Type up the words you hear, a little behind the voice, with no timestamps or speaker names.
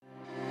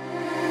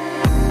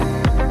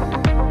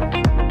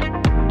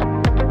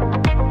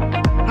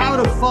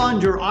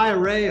fund your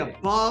IRA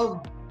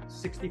above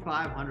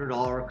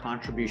 $6,500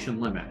 contribution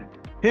limit.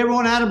 Hey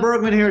everyone, Adam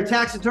Bergman here,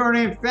 tax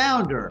attorney and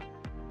founder of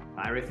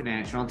IRA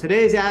Financial. On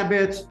today's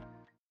Adbits,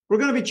 we're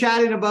going to be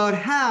chatting about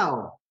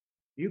how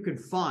you can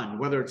fund,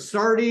 whether it's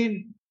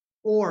starting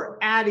or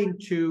adding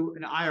to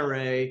an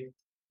IRA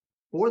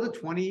for the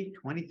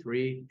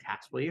 2023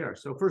 taxable year.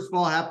 So first of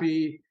all,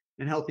 happy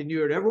and healthy New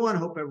Year to everyone.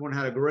 Hope everyone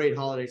had a great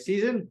holiday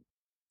season.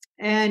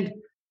 And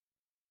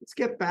let's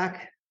get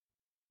back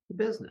to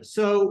business.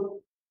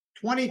 So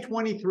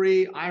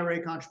 2023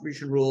 IRA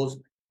contribution rules,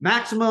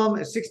 maximum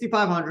is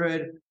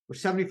 $6,500 or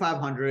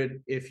 $7,500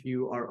 if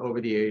you are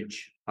over the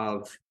age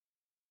of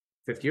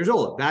 50 years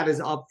old. That is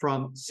up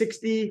from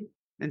 $60,000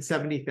 and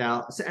 $70,000,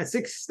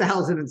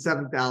 $6,000 and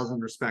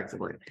 $7,000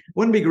 respectively.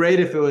 Wouldn't be great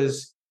if it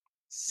was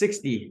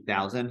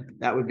 $60,000.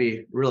 That would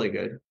be really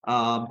good.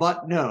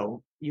 But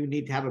no, you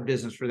need to have a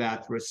business for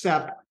that through a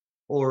SEP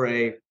or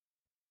a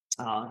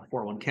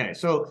 401k.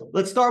 So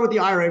let's start with the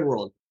IRA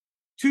world.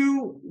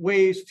 Two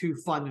ways to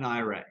fund an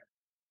IRA.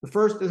 The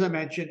first, as I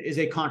mentioned, is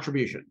a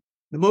contribution.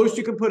 The most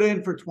you can put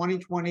in for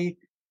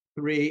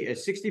 2023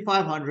 is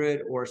 $6,500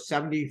 or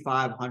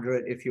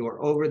 $7,500 if you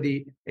are over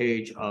the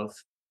age of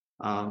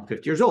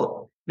 50 years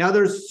old. Now,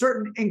 there's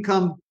certain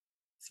income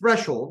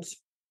thresholds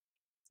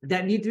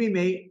that need to be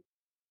made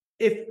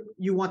if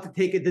you want to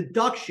take a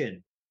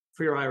deduction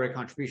for your IRA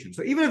contribution.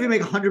 So even if you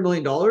make $100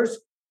 million,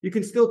 you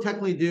can still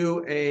technically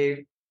do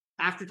a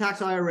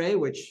after-tax IRA,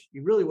 which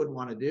you really wouldn't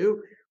want to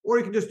do, or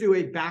you can just do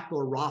a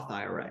backdoor Roth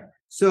IRA.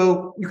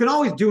 So you can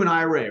always do an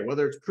IRA,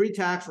 whether it's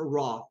pre-tax or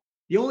Roth.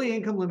 The only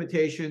income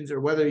limitations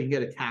are whether you can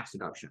get a tax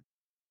deduction.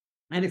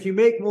 And if you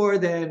make more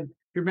than, if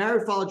you're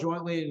married, file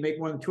jointly, and make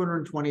more than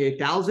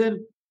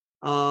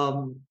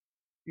 $228,000,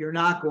 you're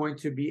not going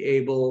to be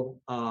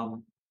able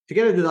to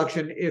get a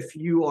deduction if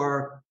you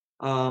are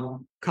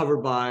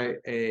covered by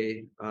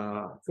a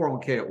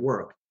 401k at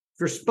work.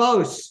 If your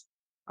spouse,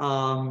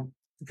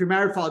 if you're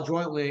married, file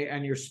jointly,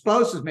 and your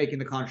spouse is making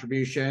the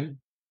contribution,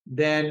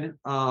 then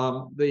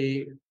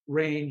the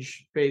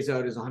range phase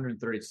out is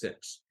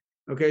 136.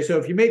 Okay, so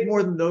if you make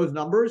more than those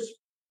numbers,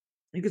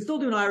 you can still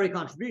do an IRA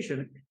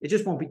contribution. It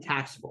just won't be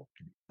taxable.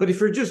 But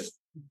if you're just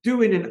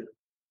doing an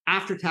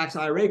after-tax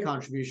IRA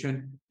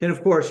contribution, then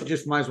of course you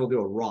just might as well do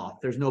a Roth.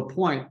 There's no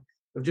point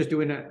of just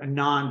doing a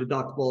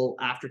non-deductible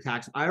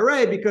after-tax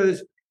IRA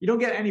because you don't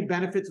get any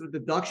benefits of a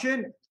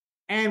deduction.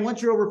 And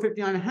once you're over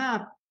 59 and a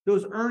half,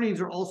 those earnings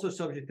are also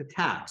subject to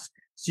tax.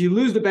 So you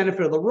lose the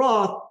benefit of the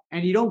Roth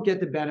and you don't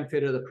get the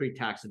benefit of the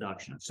pre-tax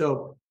deduction.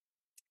 So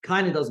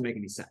kind of doesn't make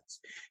any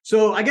sense.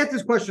 So I get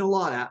this question a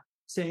lot at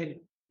saying,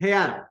 hey,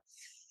 Adam,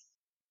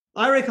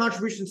 IRA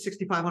contribution is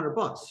 $6,500,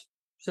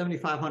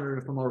 $7,500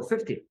 if I'm over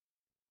 50.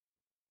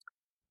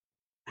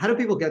 How do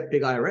people get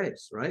big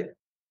IRAs, right?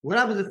 What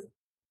happens if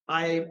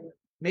I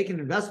make an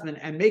investment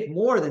and make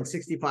more than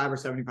 $6,500 or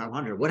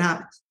 $7,500? What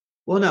happens?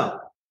 Well, no,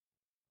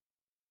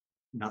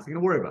 nothing to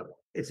worry about.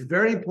 It's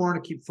very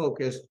important to keep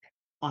focused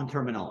on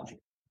terminology.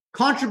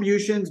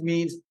 Contributions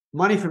means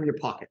money from your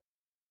pocket,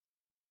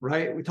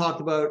 right? We talked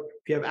about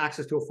if you have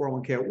access to a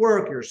 401k at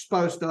work, your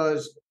spouse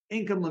does,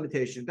 income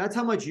limitation. That's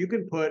how much you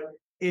can put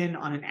in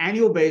on an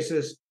annual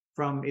basis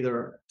from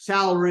either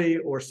salary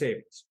or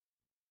savings.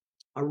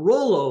 A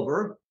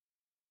rollover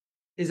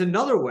is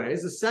another way,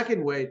 is the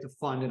second way to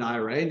fund an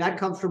IRA, and that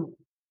comes from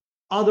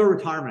other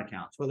retirement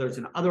accounts, whether it's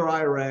an other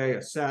IRA,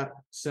 a SEP,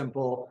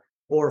 simple,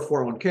 or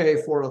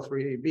 401k,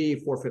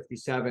 403b,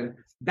 457.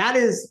 That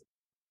is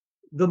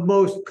the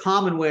most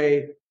common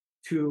way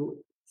to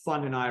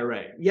fund an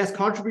IRA. Yes,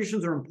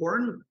 contributions are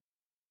important,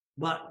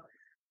 but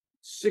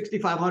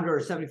 $6,500 or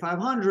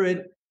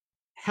 $7,500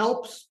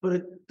 helps, but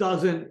it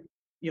doesn't,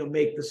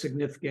 make the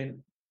significant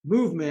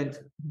movement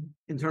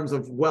in terms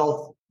of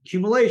wealth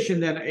accumulation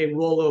than a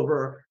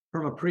rollover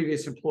from a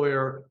previous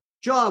employer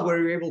job where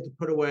you're able to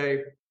put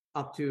away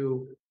up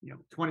to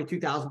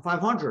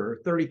 $22,500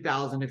 or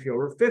 $30,000 if you're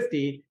over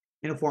 50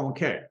 in a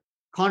 401k.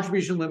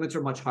 Contribution limits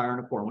are much higher in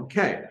a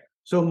 401k.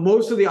 So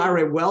most of the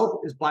IRA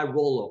wealth is by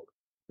rollover.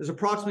 There's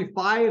approximately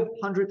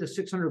 $500 to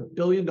 $600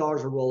 billion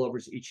of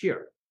rollovers each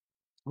year.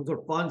 Those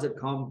are funds that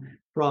come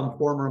from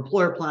former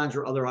employer plans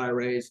or other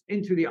IRAs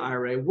into the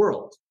IRA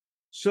world.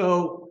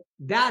 So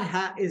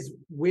that is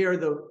where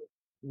the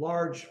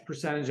large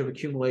percentage of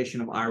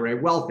accumulation of IRA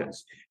wealth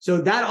is. So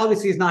that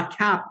obviously is not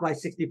capped by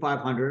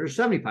 $6,500 or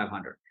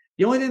 $7,500.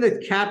 The only thing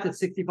that's capped at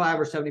 $6,500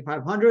 or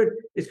 $7,500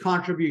 is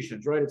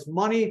contributions, right? It's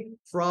money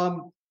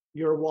from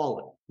your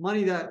wallet,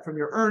 money that from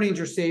your earnings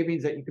or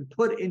savings that you can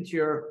put into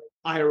your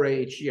IRA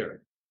each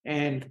year.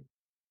 And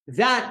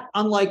that,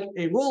 unlike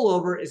a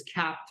rollover, is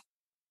capped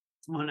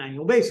on an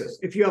annual basis.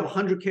 If you have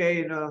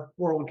 100K in a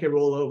 401k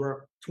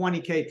rollover,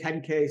 20K,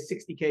 10K,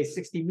 60K,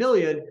 60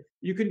 million,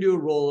 you can do a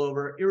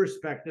rollover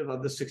irrespective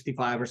of the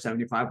 $6,500 or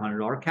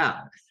 $7,500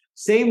 cap.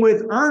 Same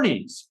with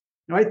earnings,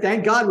 right?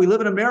 Thank God we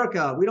live in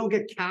America. We don't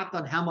get capped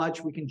on how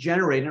much we can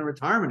generate in a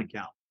retirement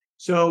account.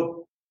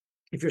 So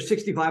if you're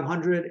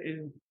 6,500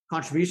 in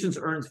contributions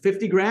earns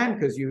 50 grand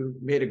because you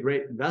made a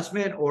great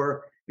investment,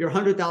 or your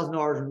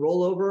 $100,000 in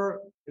rollover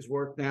is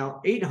worth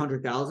now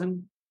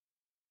 800,000,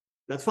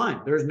 that's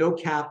fine. There's no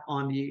cap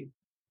on the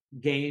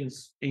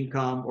gains,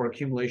 income, or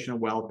accumulation of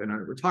wealth in a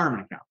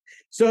retirement account.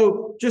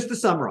 So just to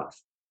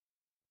summarize,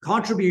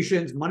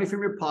 contributions, money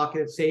from your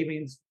pocket,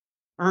 savings,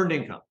 earned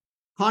income.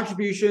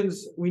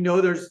 Contributions, we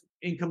know there's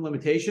income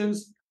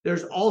limitations.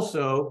 There's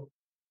also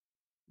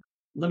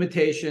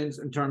limitations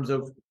in terms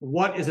of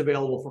what is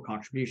available for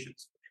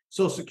contributions.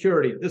 Social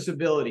Security,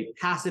 disability,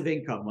 passive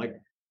income like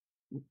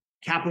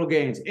capital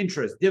gains,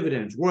 interest,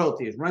 dividends,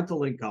 royalties,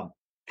 rental income,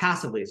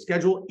 passively.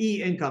 Schedule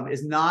E income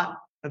is not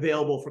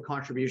available for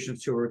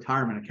contributions to a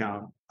retirement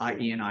account,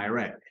 i.e. an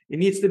IRA. It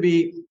needs to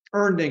be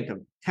earned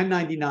income,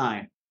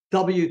 1099,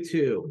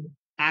 W-2,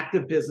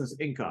 active business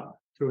income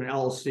through an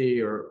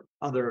LLC or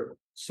other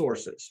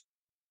sources.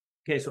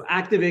 Okay, so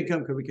active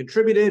income could be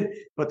contributed,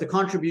 but the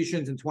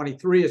contributions in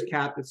 23 is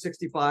capped at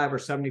 65 or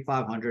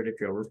 7,500 if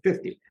you're over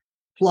 50.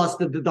 Plus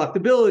the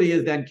deductibility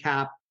is then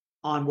capped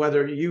on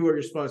whether you or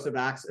your spouse have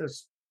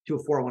access to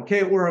a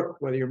 401k at work,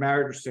 whether you're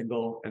married or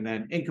single, and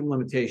then income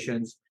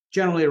limitations,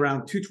 generally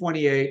around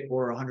 228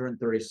 or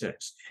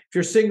 136. If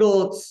you're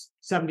single, it's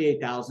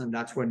 78,000.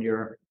 That's when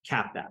you're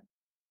capped at.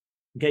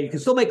 Okay, you can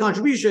still make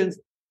contributions.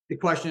 The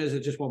question is,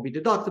 it just won't be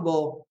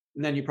deductible.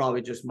 And then you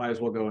probably just might as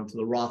well go into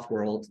the Roth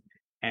world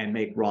and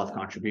make Roth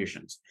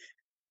contributions.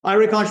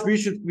 IRA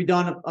contributions can be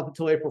done up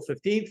until April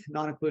 15th,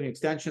 not including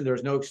extension.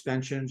 There's no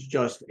extensions,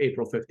 just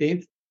April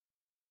 15th.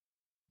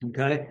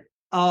 Okay.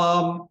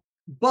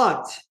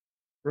 But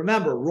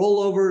remember,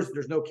 rollovers,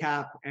 there's no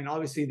cap. And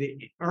obviously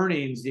the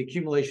earnings, the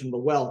accumulation of the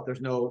wealth,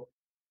 there's no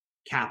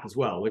cap as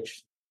well,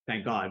 which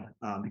thank God,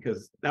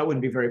 because that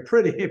wouldn't be very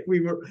pretty if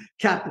we were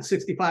capped at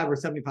 $6,500 or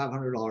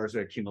 $7,500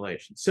 of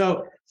accumulation.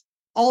 So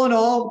all in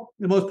all,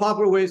 the most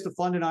popular ways to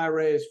fund an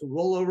IRA is through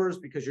rollovers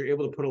because you're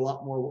able to put a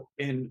lot more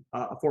in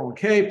a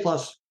 401k.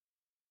 Plus,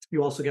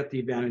 you also get the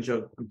advantage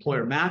of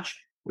employer match,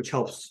 which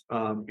helps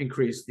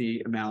increase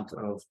the amount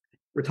of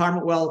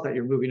retirement wealth that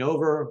you're moving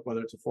over,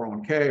 whether it's a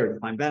 401k or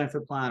defined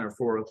benefit plan or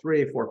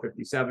 403,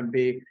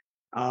 457B.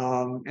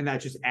 And that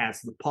just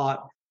adds to the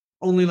pot.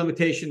 Only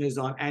limitation is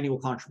on annual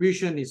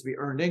contribution. It needs to be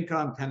earned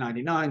income,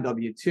 1099,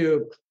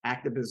 W-2,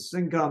 active business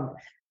income.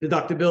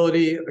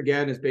 Deductibility,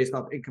 again, is based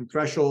off income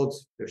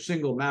thresholds. They're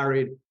single,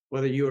 married,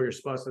 whether you or your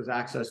spouse has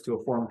access to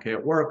a 401k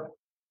at work.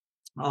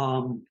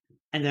 And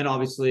then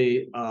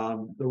obviously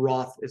the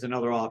Roth is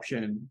another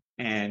option,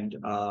 and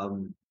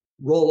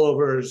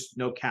rollovers,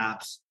 no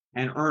caps,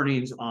 and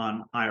earnings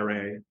on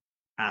IRA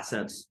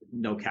assets,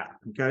 no cap.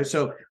 Okay,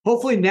 so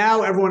hopefully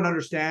now everyone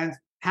understands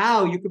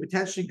how you could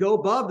potentially go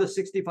above the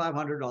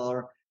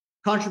 $6,500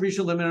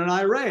 contribution limit in an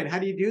IRA. And how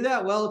do you do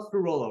that? Well, it's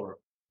through rollover,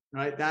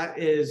 right? That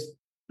is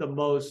the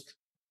most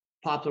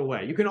popular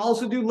way. You can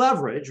also do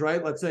leverage,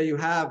 right? Let's say you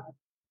have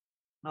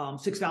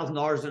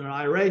 $6,000 in an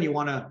IRA and you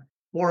want to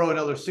borrow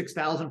another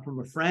 $6,000 from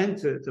a friend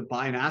to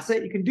buy an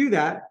asset. You can do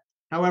that.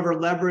 However,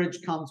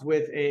 leverage comes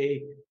with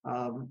a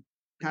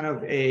kind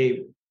of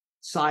a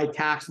side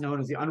tax known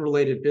as the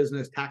unrelated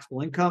business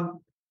taxable income,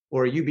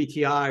 or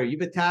UBTI or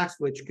UBIT tax,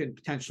 which could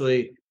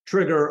potentially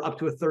trigger up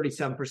to a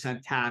 37%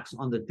 tax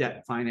on the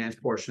debt finance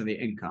portion of the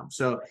income.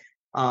 So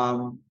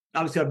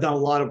obviously, I've done a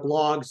lot of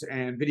blogs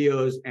and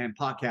videos and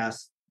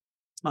podcasts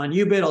on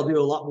UBIT. I'll do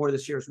a lot more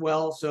this year as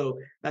well. So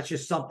that's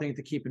just something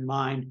to keep in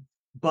mind.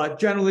 But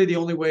generally, the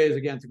only way is,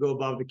 again, to go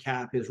above the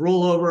cap is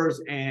rollovers.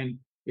 And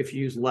if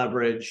you use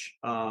leverage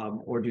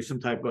or do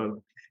some type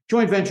of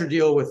joint venture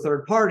deal with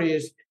third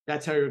parties,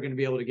 that's how you're going to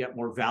be able to get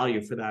more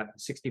value for that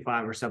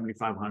 $6,500 or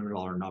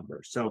 $7,500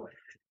 number. So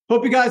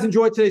hope you guys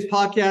enjoyed today's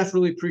podcast.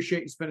 Really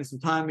appreciate you spending some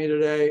time with me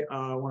today.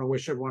 I want to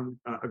wish everyone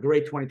a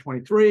great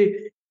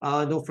 2023.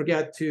 Don't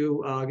forget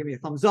to give me a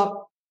thumbs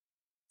up.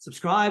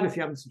 Subscribe if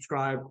you haven't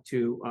subscribed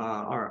to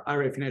our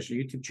IRA Financial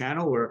YouTube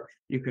channel, where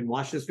you can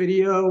watch this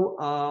video.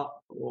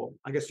 Well,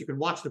 I guess you can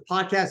watch the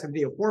podcast in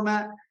video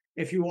format.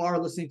 If you are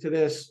listening to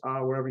this,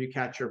 wherever you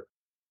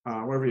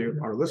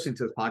are listening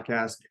to this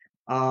podcast,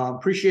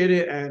 appreciate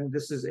it. And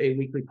this is a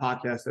weekly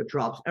podcast that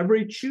drops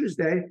every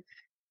Tuesday.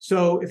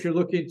 So if you're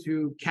looking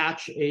to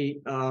catch a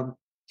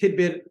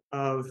tidbit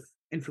of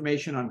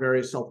information on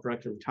various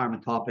self-directed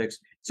retirement topics,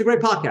 it's a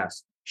great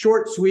podcast.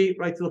 Short, sweet,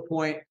 right to the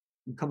point,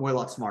 and come away a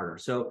lot smarter.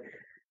 So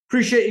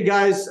appreciate you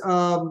guys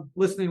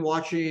listening,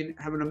 watching.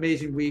 Have an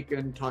amazing week,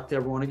 and talk to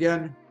everyone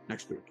again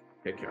next week.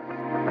 Take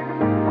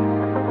care.